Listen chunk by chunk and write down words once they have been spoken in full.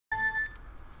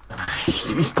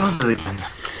You started again.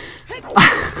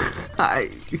 I...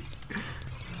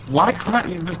 Why can't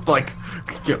you just like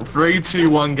go 3, 2,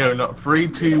 1, go? Not 3,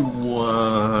 2,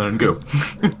 1, go.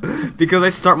 Because I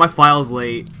start my files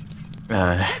late.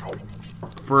 Uh,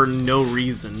 For no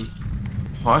reason.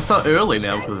 well, I start early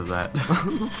now because of that.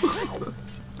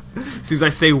 As soon as I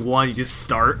say 1, you just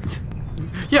start.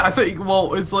 Yeah, I say,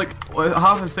 well, it's like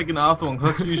half a second after one,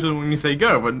 because that's usually when you say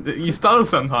go, but you start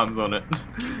sometimes on it.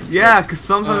 Yeah, because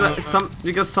sometimes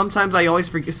sometimes I always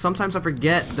forget. Sometimes I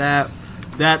forget that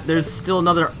there's still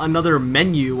another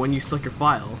menu when you select your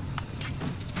file.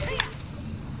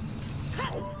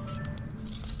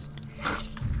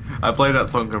 I played that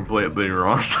song completely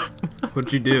wrong.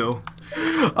 What'd you do?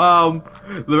 The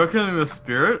Reckoning of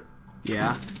Spirit.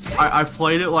 Yeah. I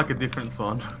played it like a different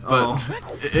song, but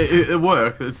it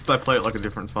worked. It's just I played it like a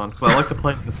different song because I like to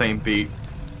play it in the same beat.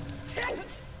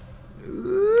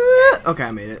 Okay,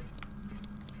 I made it.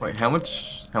 Wait, how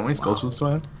many sculptures do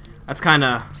I have? That's kind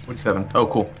of. 27. Oh,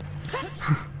 cool.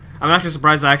 I'm actually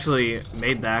surprised I actually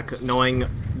made that, knowing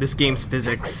this game's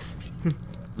physics.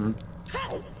 Because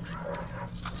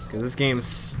this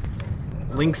game's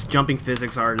Link's jumping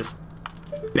physics are just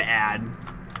bad.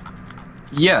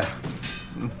 Yeah.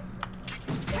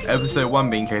 Episode 1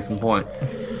 being case in point.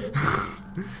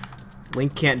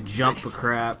 Link can't jump for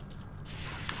crap.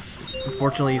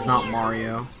 Unfortunately, he's not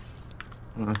Mario.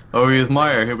 Oh, he is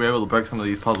Mario. He'll be able to break some of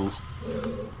these puzzles.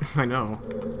 I know.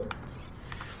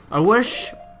 I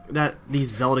wish that these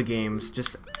Zelda games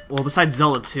just, well, besides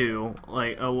Zelda 2,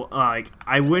 like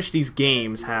I wish these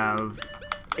games have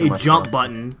a jump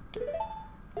button.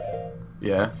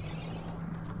 Yeah.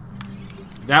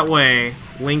 That way,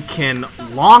 Link can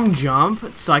long jump,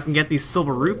 so I can get these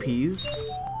silver rupees.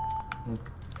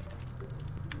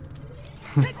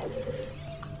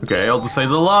 Okay, I'll just say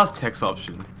the last text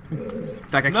option. In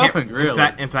fact, I Nothing, can't. really.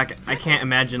 In fact, I can't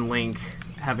imagine Link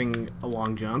having a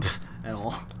long jump at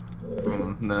all.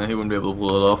 No, he wouldn't be able to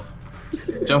pull it off.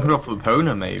 Jumping off of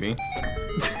Epona, maybe.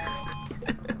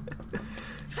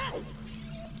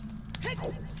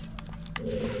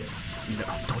 No,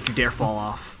 don't you dare fall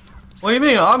off. What do you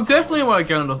mean? I'm definitely where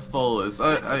Ganondorf's fall is.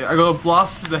 I got a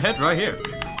blast to the head right here.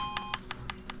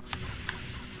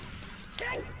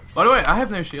 By the way, I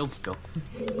have no shield still.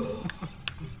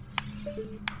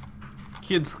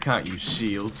 Kids can't use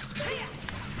shields.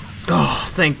 Oh,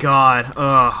 thank God.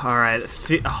 Oh, all right. It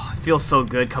feels so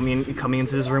good coming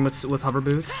into this room with hover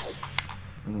boots.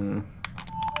 Wait,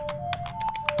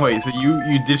 so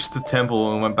you ditched the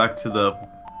temple and went back to the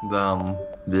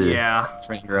Yeah.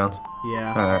 training ground?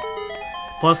 Yeah. Alright.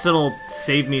 Plus, it'll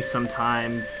save me some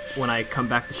time when I come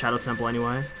back to Shadow Temple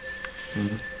anyway.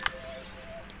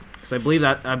 Because I believe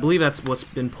that's what's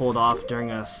been pulled off during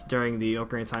the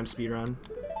Ocarina of Time speedrun.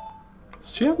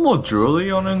 Does she have more jewelry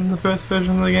on in the first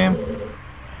version of the game?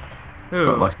 Who?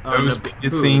 Got like nose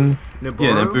piercing. Who?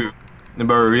 Yeah, Nabooru?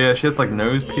 Nabooru, yeah, she has like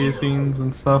nose piercings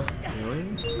and stuff. Really?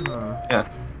 Huh.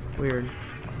 Yeah. Weird.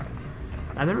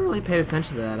 I never really paid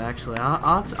attention to that actually.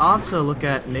 I'll have to look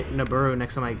at Nabooru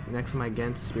next time I get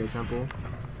into Spirit Temple.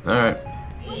 Alright.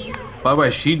 By the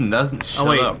way, Sheldon doesn't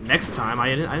shut up. Next time I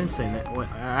didn't say that.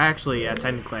 Actually, yeah,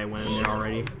 technically I went in there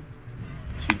already.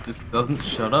 She just doesn't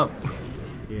shut up.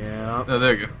 Yeah. Oh,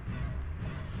 there you go.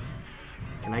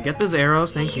 Can I get those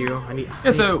arrows? Thank you.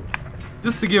 Yeah, so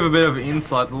just to give a bit of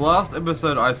insight, the last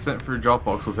episode I sent through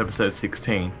Dropbox was episode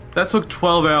 16. That took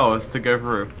 12 hours to go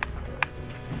through.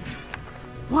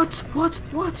 What?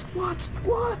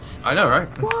 I know, right?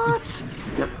 What?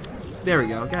 There we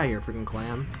go. Get out of here, freaking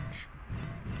clam.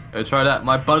 Go try that.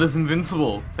 My butt is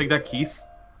invincible. Take that, Keys.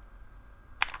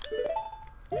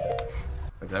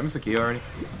 Did I miss a key already?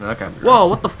 Okay. Whoa,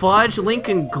 what the fudge? Link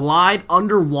can glide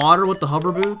underwater with the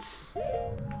hover boots?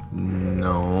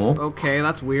 No. Okay,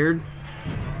 that's weird.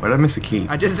 Why did I miss a key?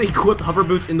 I just equipped hover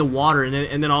boots in the water,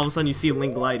 and then all of a sudden you see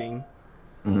Link gliding.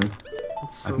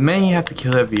 I may have to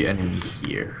kill every enemy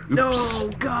here. Oops.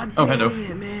 No, god damn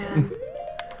it, man.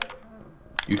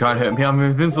 You can't hurt me, I'm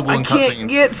invincible in I can't cutscenes.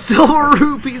 get silver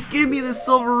rupees. Give me the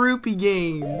silver rupee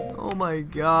game. Oh my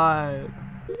god.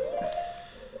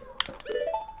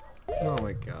 Oh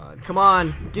my god. Come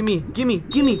on. Gimme.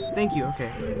 Thank you.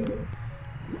 Okay.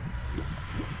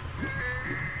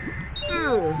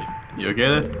 You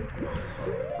okay there?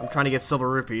 I'm trying to get silver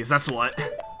rupees. That's what.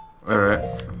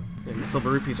 Alright. And silver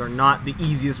rupees are not the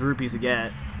easiest rupees to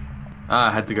get.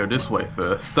 I had to go this way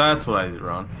first. That's what I did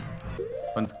wrong.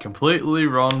 Went completely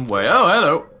wrong way. Oh,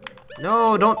 hello.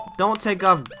 No, don't take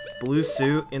off blue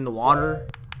suit in the water.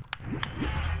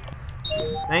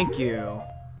 Thank you.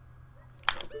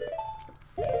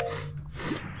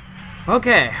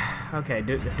 Okay. Okay,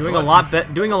 doing a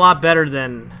lot better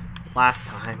than last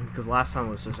time, because last time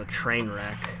was just a train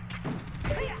wreck.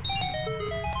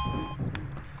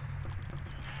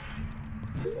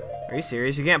 Are you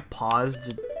serious? You can't pause.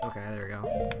 Okay, there we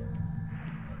go.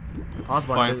 Pause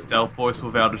button. Find stealth voice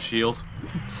without a shield.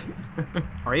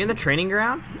 Are you in the training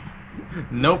ground?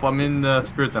 Nope, I'm in the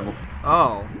Spirit Temple.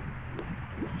 Oh.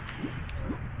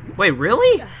 Wait,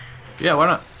 really? Yeah, why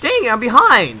not? Dang, I'm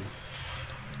behind.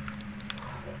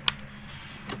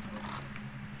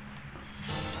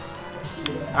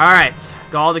 Alright,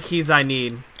 got all the keys I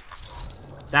need.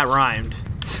 That rhymed.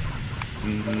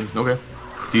 Okay.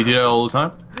 Do you do that all the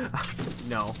time?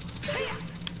 No.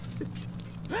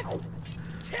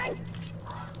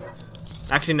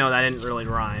 Actually, no, that didn't really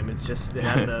rhyme. It's just it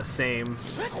had the same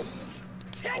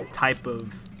type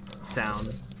of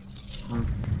sound.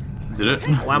 Did it?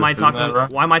 Why am I talking? Right?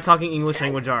 Why am I talking English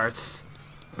language arts?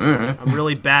 I'm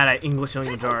really bad at English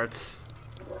language arts.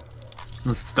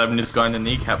 I'm stabbing this guy in the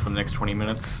kneecap for the next 20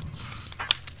 minutes.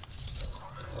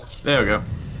 There we go.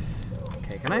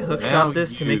 Okay, can I hookshot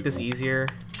this to make this easier?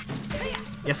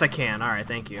 Yes, I can. Alright,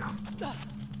 thank you.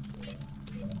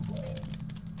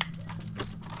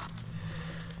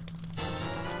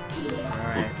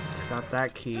 Alright, got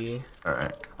that key.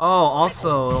 Alright. Oh,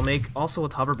 also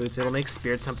with hover boots, it'll make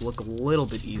Spirit Temple look a little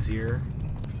bit easier.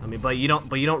 I mean, but you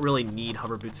don't really need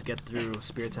hover boots to get through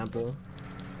Spirit Temple.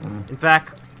 In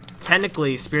fact,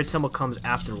 technically, Spirit Temple comes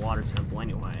after Water Temple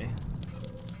anyway.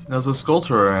 There's a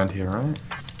sculpture around here, right?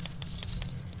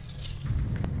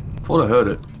 Thought I heard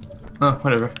it. Oh,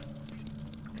 whatever.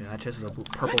 Yeah, that chest is a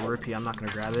purple rupee. I'm not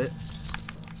gonna grab it.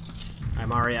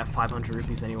 I'm already at 500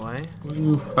 rupees anyway.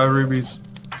 Ooh, 5 rupees.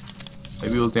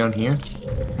 Maybe it was down here?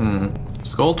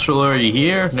 Sculpture, are you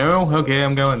here? No? Okay,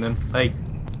 I'm going then. Hey.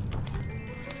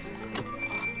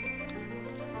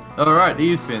 Alright,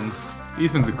 these fins.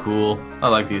 These fins are cool. I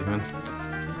like these fins.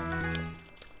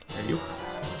 Are you?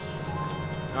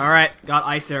 Alright, got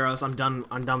ice arrows. I'm done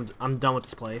with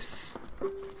this place.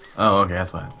 Oh, okay,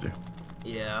 that's what I have to do.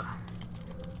 Yeah.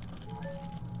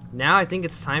 Now I think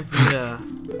it's time for you to...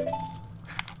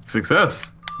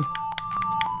 Success!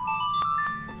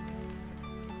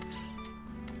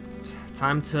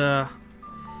 Time to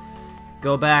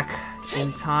go back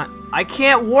in time. I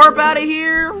can't warp out of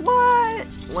here? What?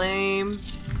 Lame.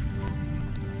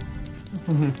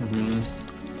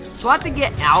 So I have to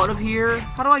get out of here?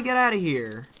 How do I get out of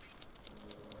here?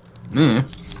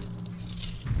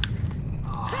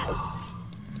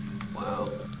 Wow.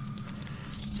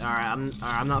 Alright,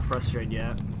 I'm not frustrated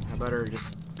yet. I better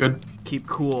just Good. keep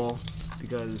cool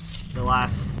because the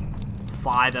last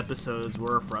 5 episodes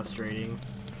were frustrating.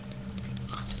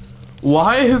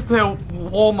 Why is there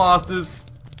War Masters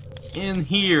in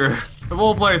here? Of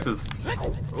all places.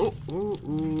 Ooh, ooh,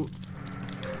 ooh.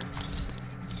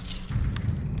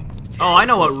 Oh, I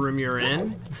know what room you're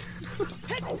in.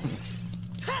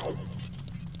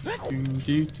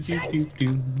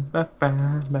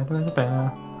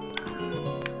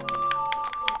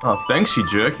 Oh, thanks, you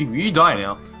jerk. You die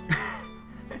now.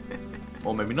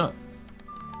 Or maybe not.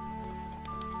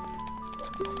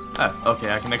 Ah,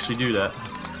 okay, I can actually do that.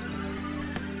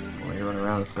 So let me run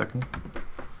around a second.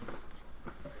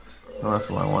 Oh, that's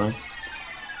what I wanted.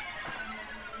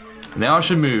 Now I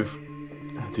should move.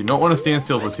 I do not want to stand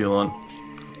still for too long.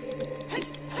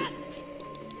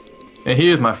 Hey,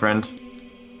 here's my friend.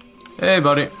 Hey,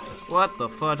 buddy. What the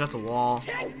fudge? That's a wall.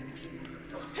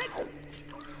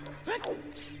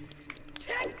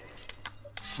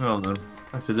 Well then,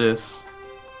 back to this.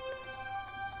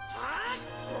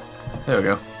 There we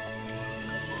go.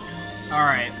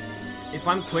 Alright. If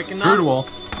I'm quick enough... Through the wall.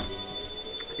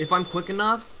 If I'm quick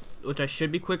enough, which I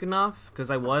should be quick enough,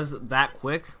 because I was that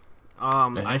quick,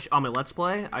 on my Let's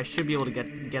Play, I should be able to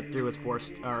get through with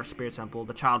Spirit Temple,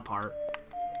 the child part.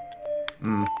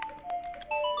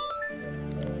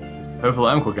 Hopefully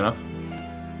I'm quick enough.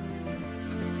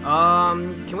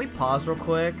 Can we pause real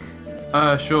quick?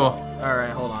 Sure.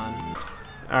 Alright, hold on.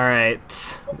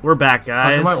 Alright, we're back,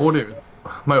 guys.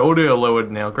 My audio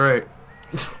lowered now, great.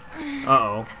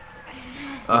 Uh-oh.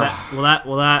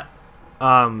 Will that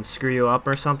screw you up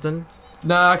or something?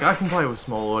 Nah, I can play with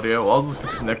small audio. I'll just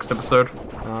fix the next episode.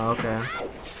 Oh, okay.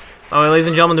 Oh, ladies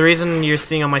and gentlemen, the reason you're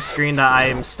seeing on my screen that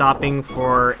I'm stopping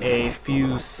for a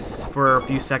few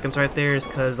seconds right there is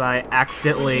because I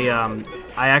accidentally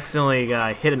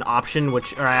hit an option,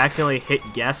 I accidentally hit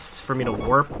guests for me to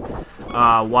warp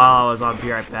while I was on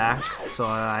Be Right Back, so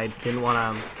I didn't want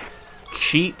to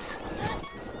cheat.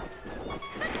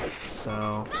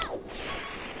 So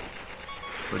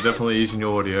We're definitely using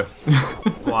your audio.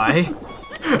 Why?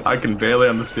 I can barely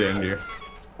understand you.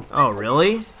 Oh,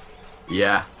 really?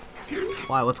 Yeah.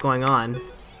 Why? What's going on?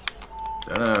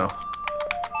 Don't know.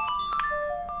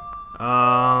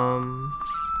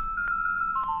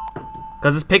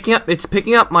 Cause it's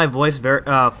picking up my voice very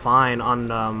fine on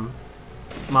on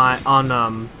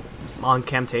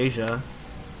Camtasia.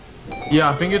 Yeah,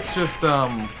 I think it's just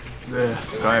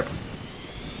Skype.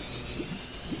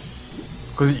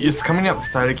 Cause it's coming up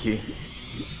staticky.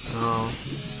 Oh.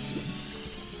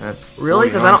 That's Really?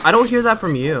 Cause nice. I don't hear that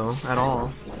from you at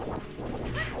all.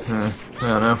 I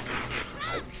don't know.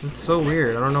 It's so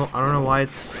weird. I don't know why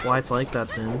it's like that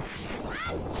then.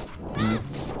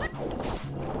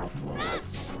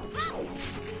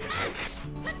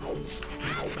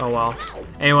 Oh well.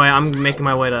 Anyway, I'm making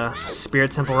my way to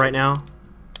Spirit Temple right now.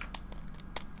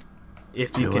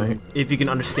 If you can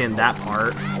understand that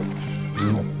part.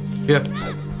 Yeah.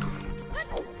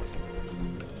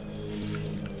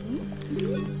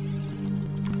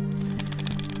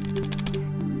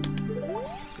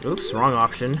 Oops, wrong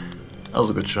option. That was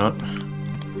a good shot.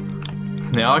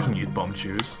 Now I can use bomb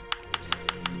shoes.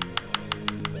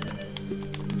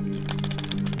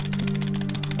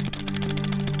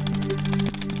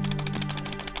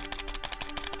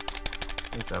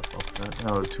 Where's that box at?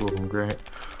 Oh, there's two of them, great.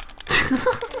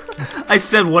 I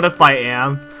said, what if I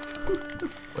am?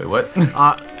 Wait, what?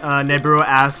 Neburo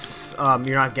asks,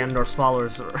 you're not Ganondorf's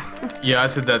followers. Yeah, I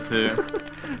said that too.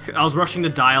 I was rushing the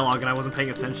dialogue and I wasn't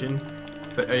paying attention.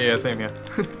 Yeah, same here.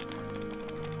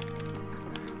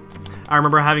 I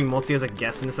remember having Multi as a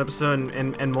guest in this episode,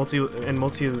 and Multi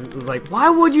was like, "Why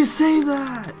would you say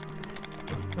that?"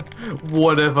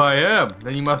 What if I am?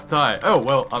 Then you must die. Oh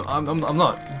well, I'm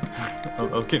not. I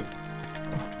was kidding.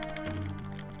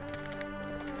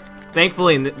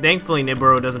 Thankfully,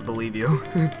 Niburo doesn't believe you.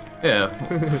 Yeah.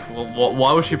 Well,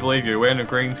 why would she believe you? Wearing a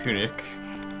green tunic.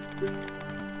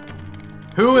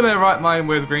 Who in their right mind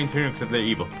wears green tunics if they're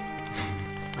evil?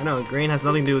 I know, green has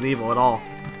nothing to do with evil at all.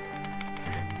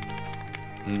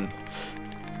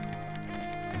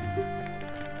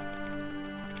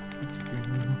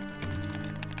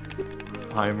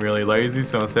 I'm really lazy,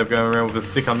 so instead of going around with a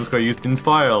stick, I'm just going to use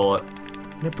Inspire a lot.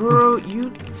 Niburo,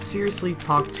 you seriously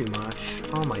talk too much.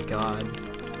 Oh my god.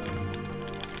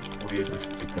 We'll use this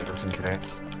stick there just in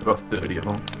case. I've got 30 of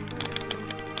them.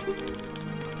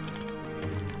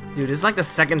 Dude, this is like the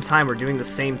second time we're doing the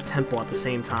same temple at the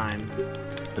same time.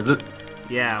 Is it?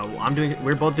 Yeah,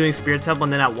 we're both doing Spirit Temple,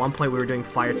 and then at one point we were doing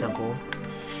Fire Temple.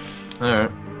 Alright.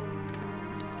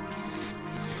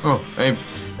 Oh, hey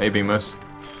Beamos.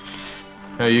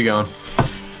 How are you going? I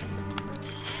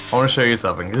want to show you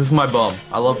something. This is my bomb.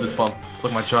 I love this bomb. It's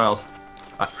like my child.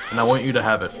 And I want you to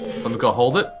have it. So I'm just gonna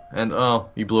hold it, and oh,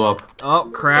 you blew up.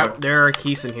 Oh crap, there are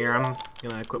keys in here. I'm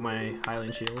gonna equip my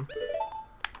Highland Shield.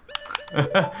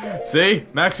 See?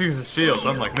 Max uses shields,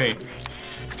 unlike me.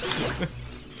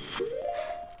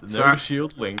 No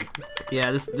shield link.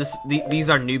 Yeah, these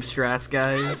are noob strats,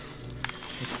 guys.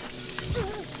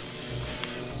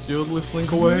 Shieldless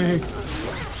link away.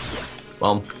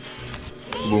 Bomb.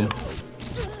 Boom.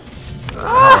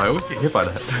 Oh, I always get hit by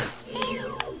that.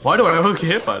 Why do I always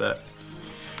get hit by that?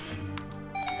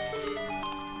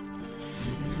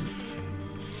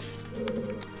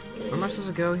 Where am I supposed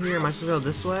to go here? Am I supposed to go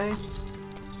this way?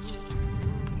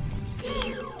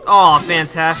 Oh,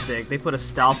 fantastic. They put a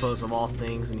Stalfos of all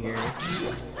things in here.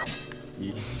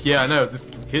 Yeah, I know. Just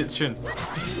hit Shin.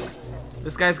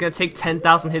 This guy's gonna take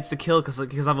 10,000 hits to kill because I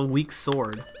have a weak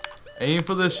sword. Aim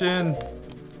for the Shin.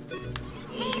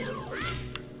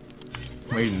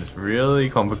 Waiting is really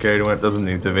complicated when it doesn't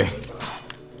need to be.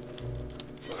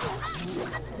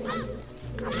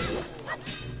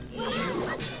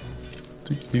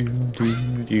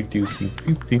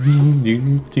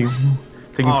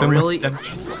 Taking so really? much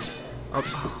damage.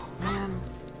 Oh, man.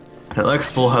 An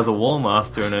X4 has a wall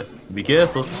master in it. Be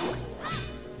careful.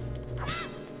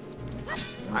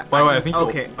 By the way, I think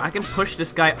okay, I can push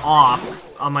this guy off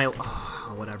on my.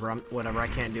 Oh, whatever. Whatever. I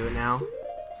can't do it now.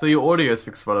 So your audio is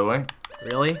fixed, by the way.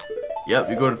 Really? Yep,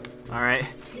 you're good. All right.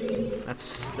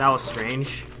 That was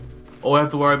strange. All I have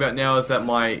to worry about now is that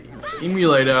my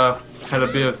emulator had a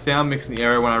bit of sound mixing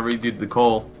error when I redid the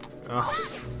call. Oh.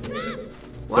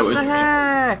 So What the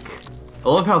heck? I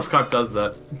love how Skype does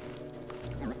that.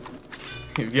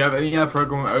 If you have any other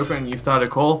program open and you start a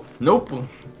call, nope, we're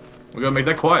gonna make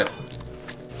that quiet.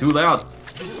 Too loud.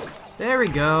 There we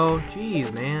go.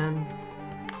 Jeez, man.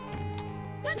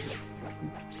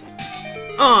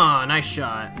 Oh, nice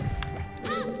shot.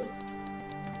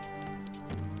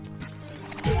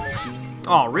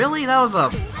 Oh, really? That was a...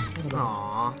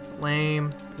 Aw,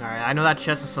 lame. Alright, I know that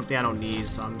chest is something I don't need,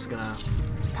 so I'm just gonna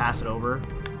pass it over.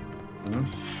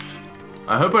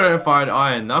 I hope I don't find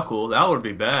Iron Knuckle. That would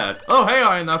be bad. Oh, hey,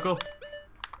 Iron Knuckle.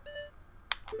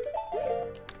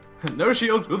 No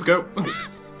shield. Let's go.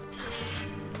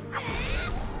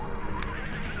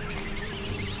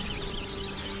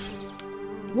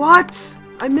 What?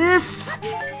 I missed!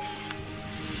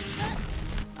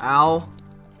 Ow.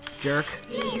 Jerk.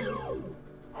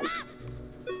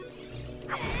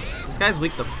 This guy's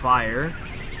weak to fire.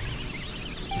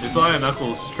 This Iron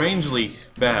Knuckle is strangely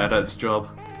bad at its job.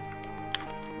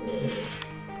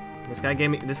 This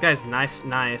guy's nice,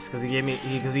 because he gave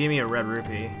me a red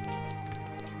rupee.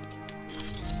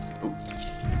 Ooh.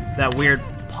 That weird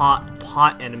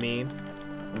pot enemy.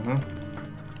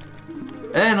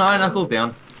 And Iron Knuckle's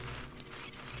down.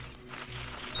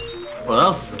 Well, that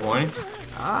was disappointing.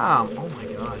 Ah, oh my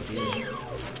god, dude.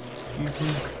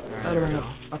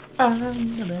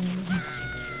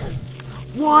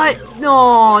 What?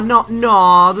 No.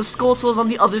 The Skulltule's on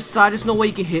the other side. There's no way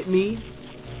you can hit me.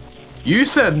 You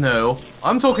said no.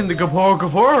 I'm talking to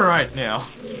Gabora right now.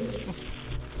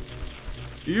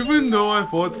 Even though I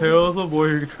thought tales of boy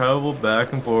who could travel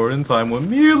back and forward in time were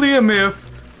merely a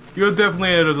myth, you're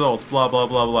definitely an adult. Blah blah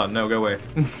blah blah. No, go away.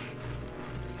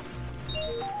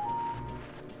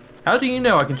 How do you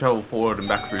know I can travel forward and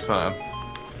back through time?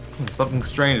 Something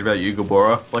strange about you,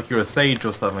 Gabora. Like you're a sage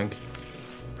or something.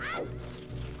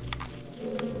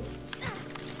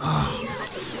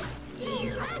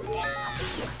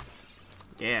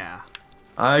 Yeah.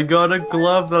 I got a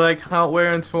glove that I can't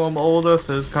wear until I'm older,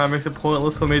 so this kind of makes it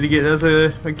pointless for me to get as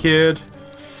a kid.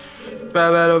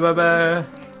 Ba-ba-da-ba-ba.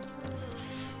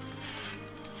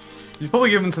 You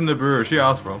probably give them to the brewer. She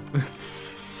asked for them.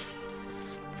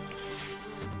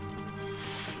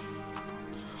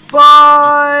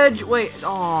 Fudge! Wait,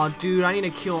 oh dude, I need to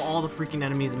kill all the freaking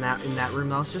enemies in that room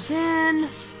that I was just in.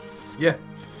 Yeah.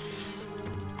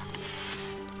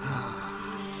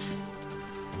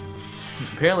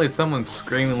 Apparently someone's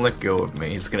screaming let go of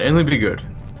me. It's gonna only be good.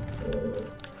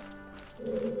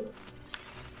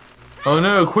 Oh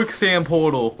no, quicksand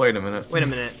portal. Wait a minute. Wait a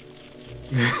minute.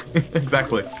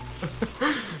 Exactly.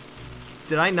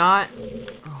 Did I not?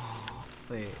 Oh,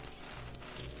 wait.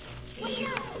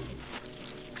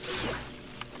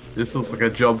 This looks like a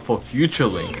job for future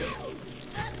Link.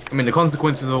 I mean, the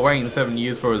consequences of waiting 7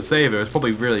 years for a saver is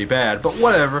probably really bad, but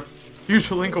whatever.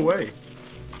 Future Link away.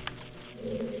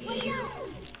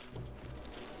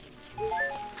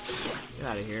 Get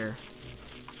out of here.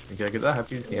 Can I get that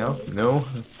happy? Yeah? No?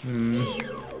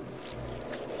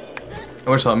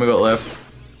 How much time we got left?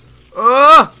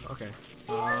 Okay.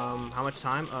 How much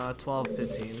time? 12,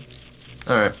 15.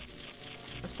 Alright.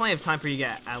 That's plenty of time for you to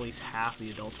get at least half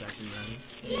the adult section then.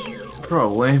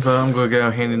 Probably, but I'm gonna go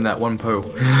hand in that one Poe.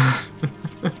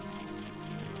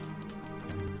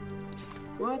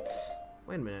 What?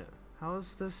 Wait a minute. How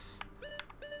is this?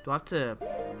 Do I have to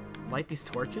light these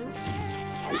torches?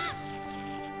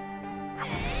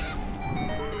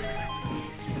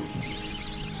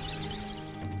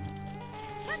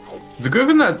 It's a good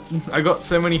thing that I got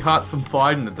so many hearts from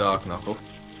fighting the Dark Knuckle.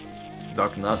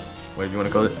 Dark Nut, whatever you want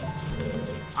to call it.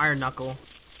 Iron Knuckle.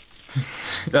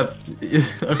 That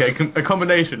is, okay, a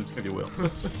combination, if you will.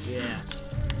 Yeah.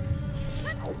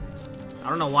 I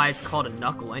don't know why it's called a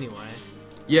knuckle anyway.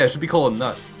 Yeah, it should be called a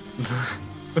nut.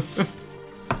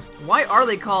 Why are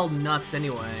they called nuts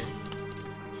anyway?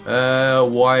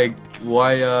 Why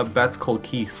bats called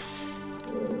keys?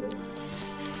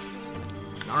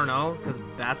 I don't know, because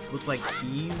bats look like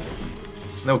keys?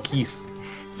 No, keys.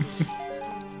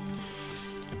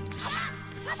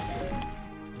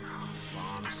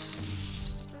 Bombs.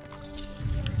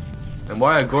 And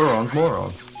why are Gorons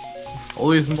morons?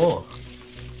 Always more.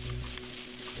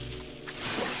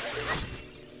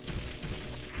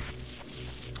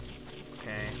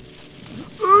 Okay.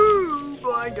 Ooh,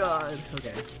 my god.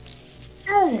 Okay.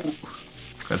 Ooh.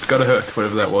 That's gotta hurt,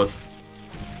 whatever that was.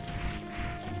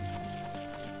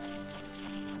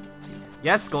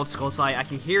 Yes, Skulltule, I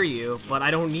can hear you, but I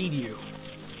don't need you.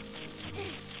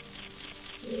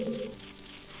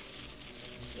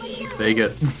 Take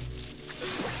it.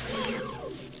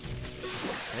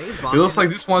 It looks like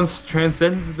this one's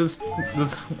transcended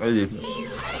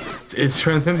it's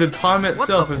transcended time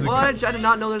itself. What the fudge? I did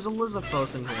not know there's a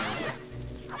Lizafos in here.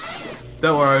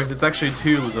 Don't worry, there's actually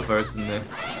 2 Lizafos in there.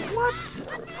 What?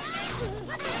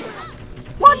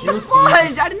 What the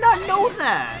fudge? I did not know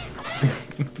that.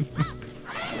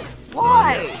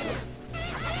 Why?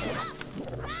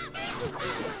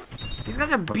 These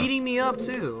guys are beating me up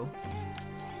too.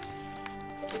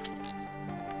 Okay,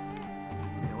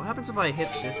 what happens if I hit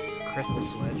this crystal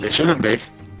switch? They shouldn't be.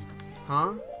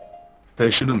 Huh?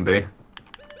 They shouldn't be.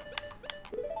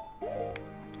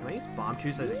 Can I use bomb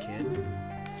shoes as a kid?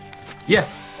 Yeah.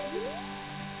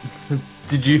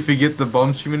 Did you forget the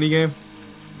bomb shoe minigame?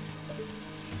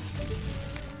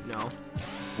 No.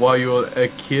 While you were a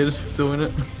kid doing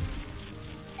it?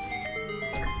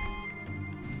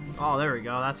 Oh, there we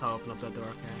go. That's how I open up that door.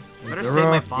 Okay. Better The save my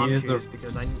rock bomb is shoes the-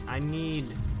 because I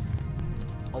need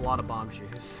a lot of bomb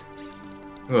shoes.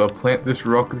 I'm gonna plant this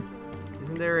rock.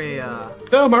 Isn't there a?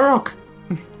 No, my rock!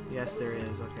 Yes, there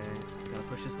is. Okay. Gotta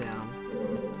push this down.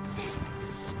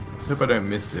 Let's hope I don't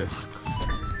miss this.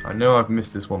 'Cause I know I've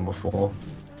missed this one before.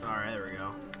 Alright, there we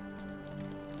go.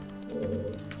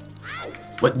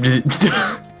 What did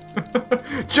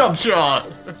Jump shot!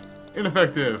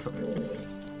 Ineffective.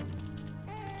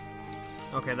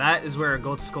 Okay, that is where a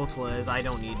gold Skulltula is. I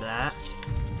don't need that.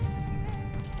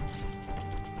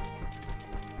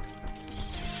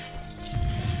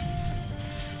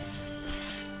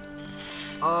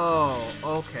 Oh,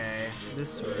 okay.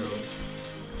 This room.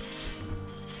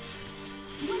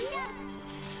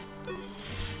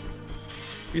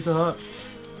 Piece of hut.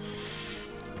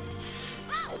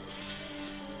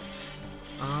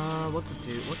 What to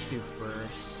do? What to do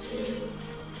first?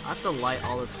 I have to light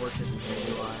all the torches in here,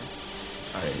 do I?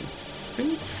 I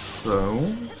think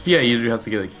so. Yeah, you do have to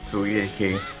get to get a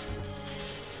key.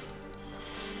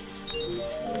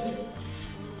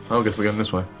 Oh, I guess we're going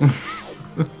this way.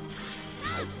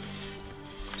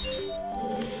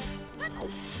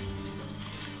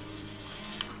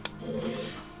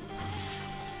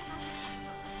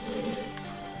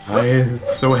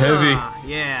 It's so heavy. Ah,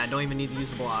 yeah, I don't even need to use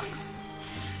the blocks.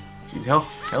 Jeez,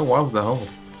 hell, why was that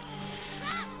hold?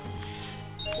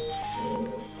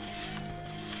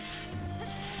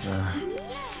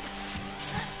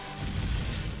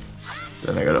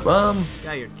 Then I got a bomb.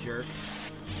 Yeah, you jerk.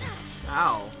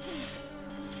 Ow.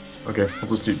 Okay, I'll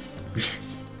just do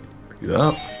that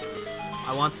up.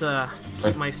 I want to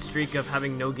keep my streak of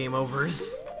having no game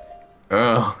overs.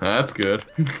 Oh, that's good.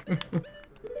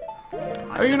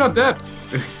 Oh, you're not dead.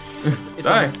 It's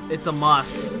Die. it's a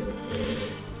must.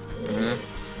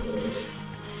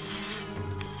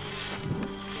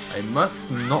 I must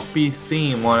not be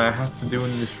seen what I have to do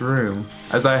in this room,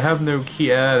 as I have no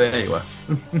key anyway.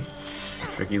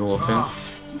 Tricky little thing.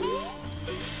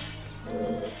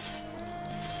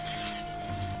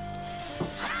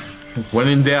 When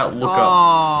in doubt, look up.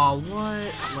 Oh,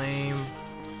 what? Lame.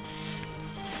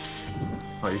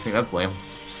 Oh, you think that's lame?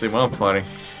 See what I'm fighting.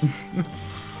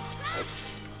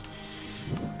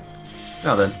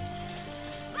 Now then.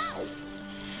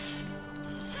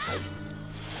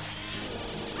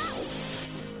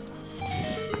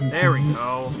 There we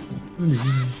go.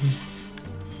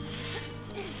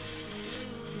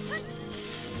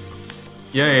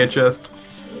 Yeah, chest.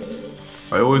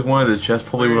 I always wanted a chest,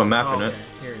 probably with a map in it. Okay,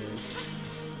 here it is.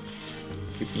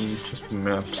 Keeping chest for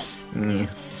maps. Mm.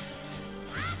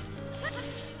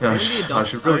 Are Yeah, you in the I adult,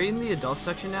 should are really... you in the adult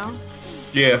section now?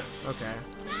 Yeah. Okay.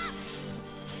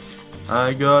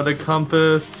 I got a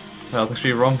compass. I was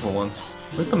actually wrong for once.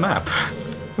 Where's the map?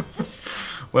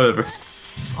 Whatever.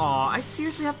 Aw, I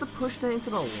seriously have to push that into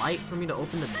the light for me to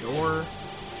open the door?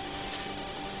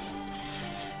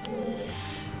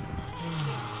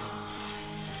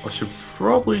 I should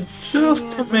probably just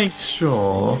to make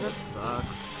sure. Yeah, that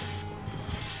sucks.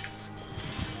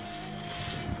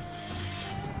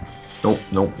 Nope.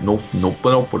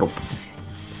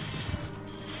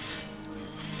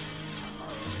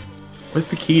 Where's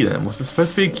the key then? Was there supposed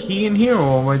to be a key in here,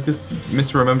 or am I just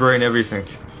misremembering everything?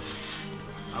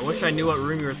 I wish I knew what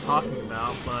room you were talking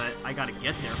about, but I gotta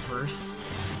get there first.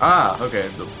 Ah,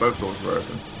 okay, both doors were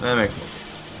open. That makes more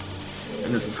sense.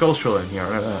 And there's a sculpture in here, I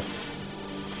know that.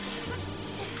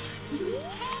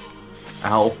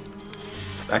 Ow.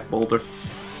 Back boulder.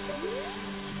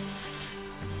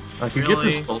 I could get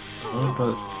this Really? sculpture, but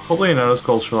it's probably another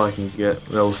sculpture I can get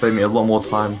that will save me a lot more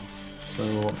time. So,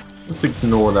 let's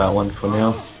ignore that one for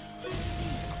now.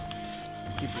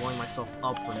 Keep blowing myself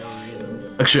up for no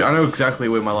reason. Actually, I know exactly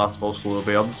where my last sculpture will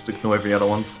be, I'll just ignore every other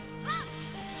ones.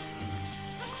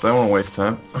 Because I don't want to waste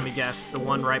time. Let me guess, the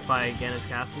one right by Ganna's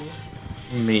castle?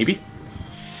 Maybe.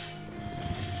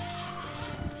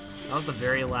 That was the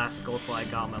very last Skulltula I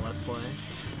got on my Let's Play.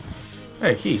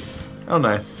 Hey, key. Oh,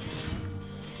 nice.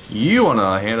 You, on the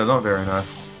other hand, are not very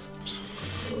nice.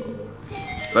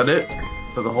 Is that it?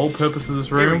 Is that the whole purpose of this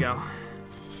room? Here we go.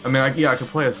 I mean, yeah, I could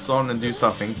play a song and do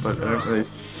something, but I don't really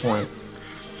see the point.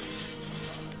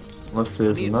 Unless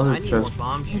there's another I need chest. more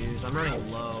bomb shoes. I'm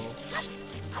running low.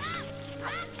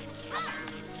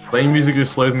 Playing music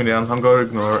just slows me down. I'm going to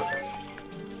ignore it.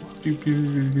 Do,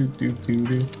 do, do, do, do,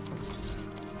 do.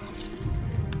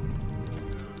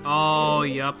 Oh,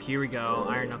 yup. Here we go.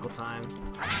 Iron Knuckle time.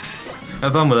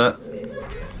 Have fun with that.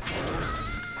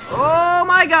 Oh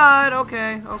my god,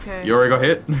 okay, okay. You already got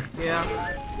hit? Yeah.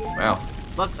 Wow.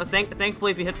 Look,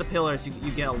 thankfully if you hit the pillars,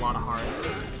 you get a lot of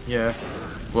hearts. Yeah.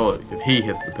 Well, if he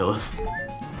hits the pillars.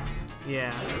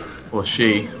 Yeah. Well,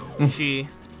 she. She.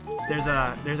 There's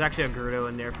actually a Gerudo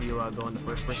in there if you go in the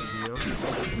first person view.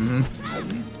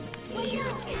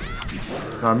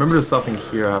 I remember there's something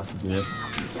here I have to do.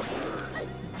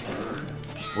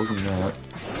 Wasn't that?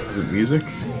 Was it music?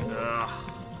 Ugh.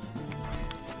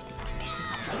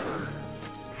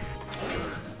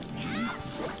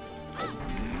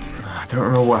 I don't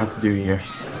remember what I have to do here.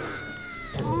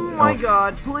 Oh my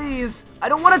god, please! I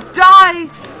don't want to die!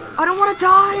 I don't want to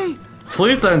die!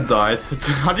 Please don't die.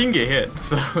 I didn't get hit,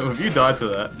 so if you died to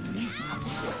that.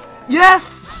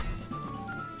 Yes!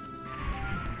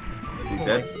 You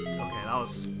dead? Okay, that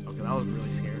was really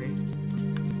scary.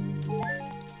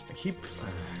 I keep.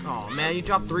 Oh man, you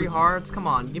dropped 3 hearts? Come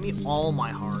on, give me all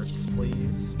my hearts,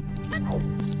 please.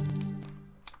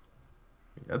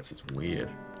 That's just weird.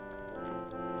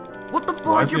 What the Why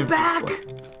fuck? is You're it back!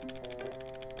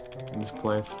 In this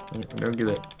place. I don't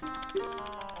get it.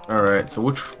 Alright, so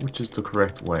which is the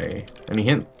correct way? Any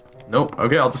hint? Nope.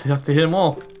 Okay, I'll just have to hit them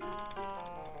all.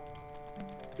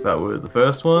 Is that with the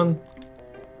first one?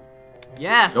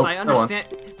 Yes, Nope, I understand.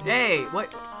 Hey,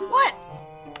 what? What?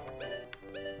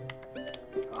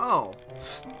 Oh.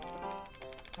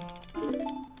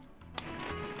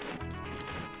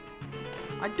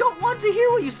 I don't want to hear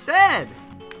what you said.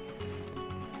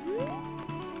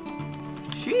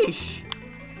 Sheesh.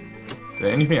 Is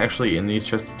there anything actually in these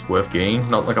chests that's worth getting?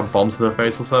 Not like a bomb to the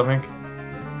face or something?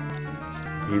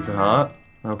 Piece of heart?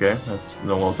 Okay, that's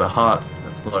no one's a heart.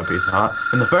 That's not a piece of heart.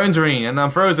 And the phone's ringing and I'm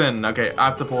frozen! Okay, I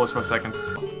have to pause for a second.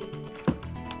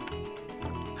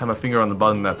 Had my finger on the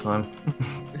button that time.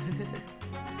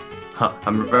 Huh,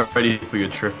 I'm ready for your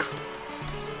tricks.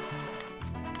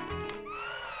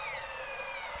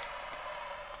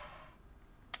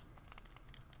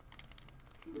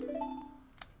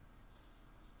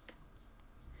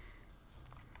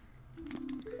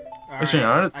 Actually,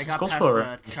 no, it's I got past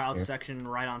sculpture. the child section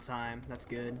right on time. That's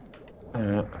good.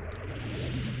 Alright.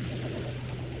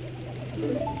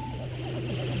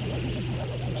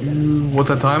 What's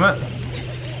that time at?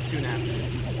 2.5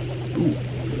 minutes. Ooh.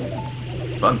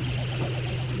 Fun.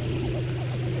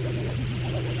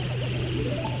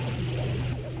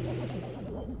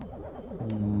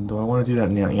 Do I want to do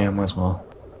that now? Yeah, might as well.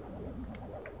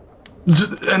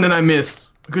 And then I missed.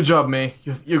 Good job, me.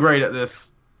 You're great at this.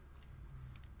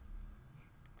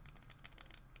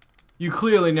 You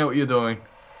clearly know what you're doing.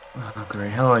 Oh,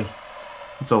 great. Hell,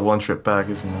 it's a one trip back,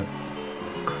 isn't it?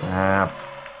 Crap.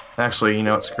 Actually, you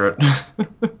know what? Screw it.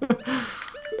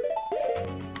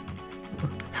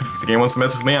 If the game wants to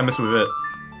mess with me, I mess with it.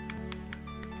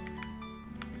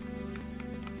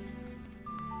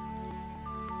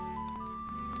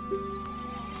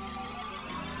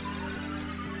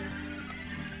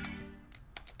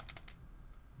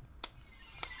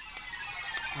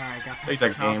 Alright, got Take the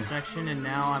that child game. section, and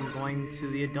now I'm going to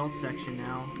the adult section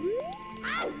now.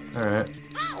 Alright.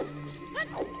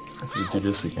 I have to do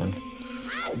this again.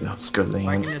 Yeah, let's go to the If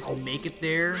I end. can just make it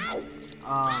there,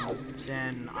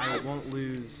 then I won't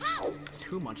lose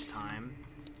too much time.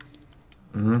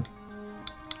 Mm-hmm.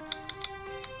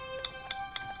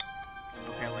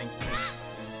 Okay, Link, just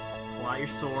pull out your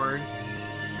sword.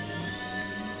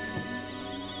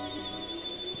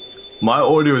 My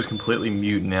audio is completely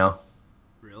mute now.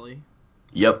 Really?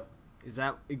 Yep. Is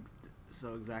that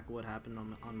so exactly what happened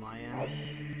on my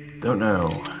end? Don't know.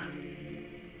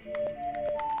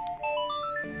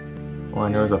 All I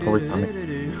know is I probably can't.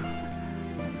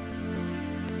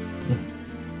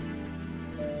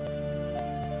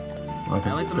 Okay.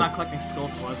 At least I'm not collecting skull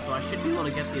swords, so I should be able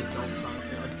to get the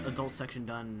adult section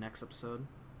done next episode.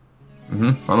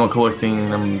 I'm not collecting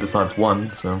them besides one,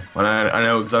 so I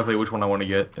know exactly which one I want to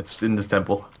get. It's in this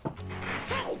temple.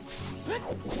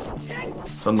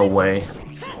 It's on the way.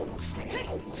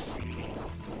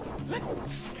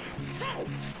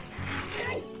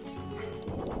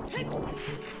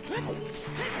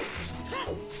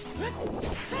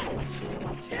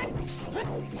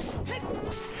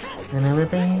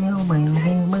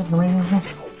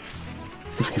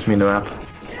 This gives me the map.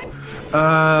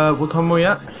 What time are we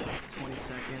at? 20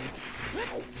 seconds.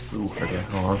 Ooh, okay,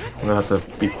 hold on. I'm gonna have to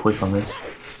be quick on this.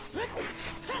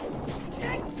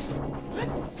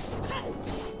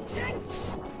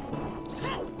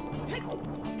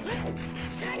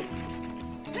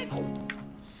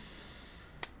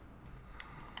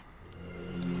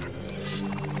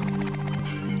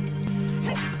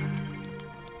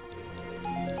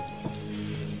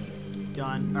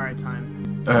 Done. on. Alright,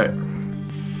 time. Alright.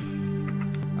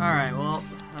 Alright, well,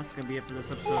 that's gonna be it for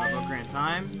this episode of Ocarina of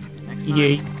Time. Next time,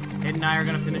 Yay. Hayden and I are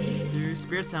gonna finish through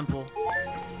Spirit Temple.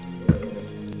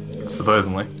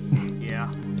 Supposedly.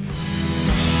 Yeah.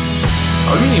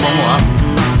 Oh, we need one more.